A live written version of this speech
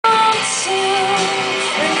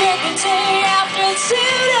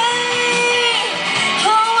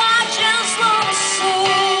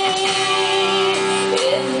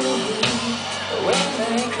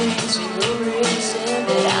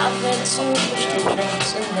much to drink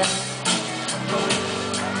tonight.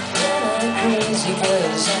 Am I crazy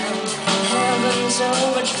 'cause I'm having so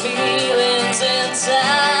much feelings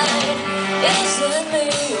inside? Is it me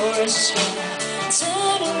or is it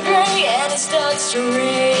turning grey and it starts to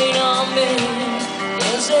rain on me?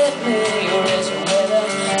 Is it me or is it weather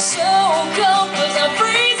so cold 'cause I'm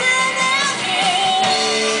freezing out here?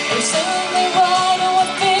 And suddenly why do I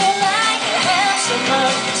feel like I have so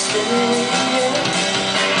much to say?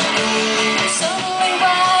 Suddenly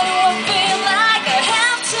why do I feel like I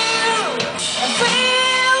have to? I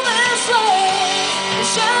feel this way.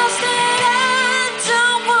 It's just that I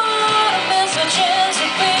don't want to miss a chance to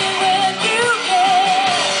be with you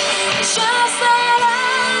again. It's just that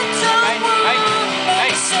I don't want to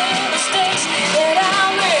make the same mistakes that I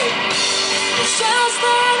made. It's just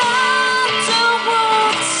that I don't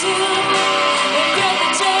want to regret the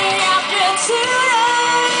day after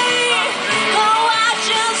today. Oh, I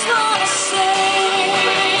just want to say,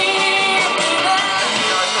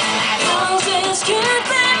 'cause this could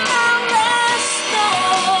be my last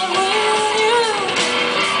night with you.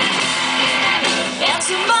 And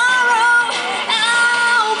tomorrow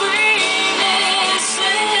I'll be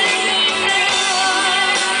missing you.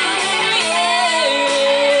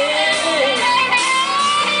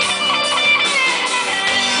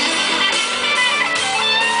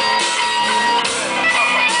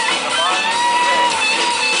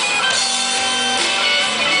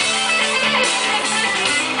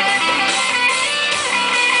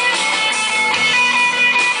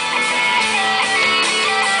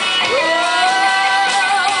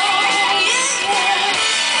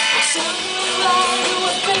 Suddenly why do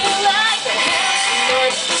I feel like I have so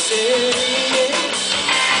much to say?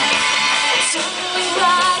 Suddenly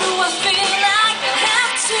why do I feel like I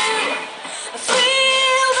have to? I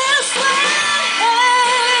feel this way.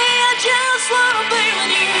 I just wanna be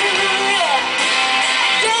with you.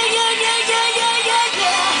 Yeah, yeah, yeah, yeah, yeah, yeah,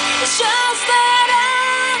 yeah. It's just that I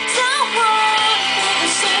don't want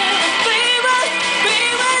to be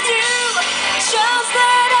with you. It's just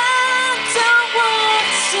that I don't want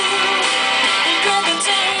to regret the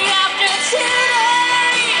day after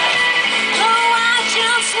today. Oh, I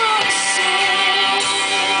just want to say,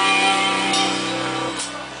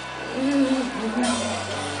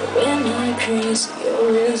 am I crazy or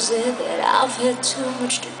is it that I've had too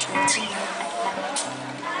much to drink tonight?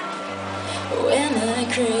 Am I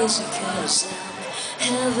crazy 'cause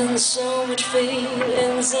I'm having so much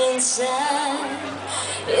feelings inside?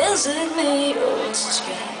 Is it me or is the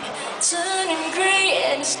sky turning grey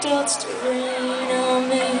and it starts to rain on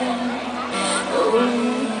me? Oh,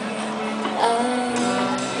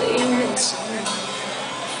 I'll be missing you.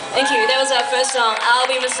 Thank you. That was our first song, I'll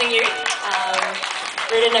Be Missing You.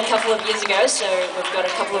 Written a couple of years ago, so we've got a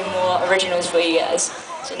couple of more originals for you guys.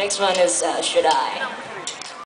 So next one is Should I?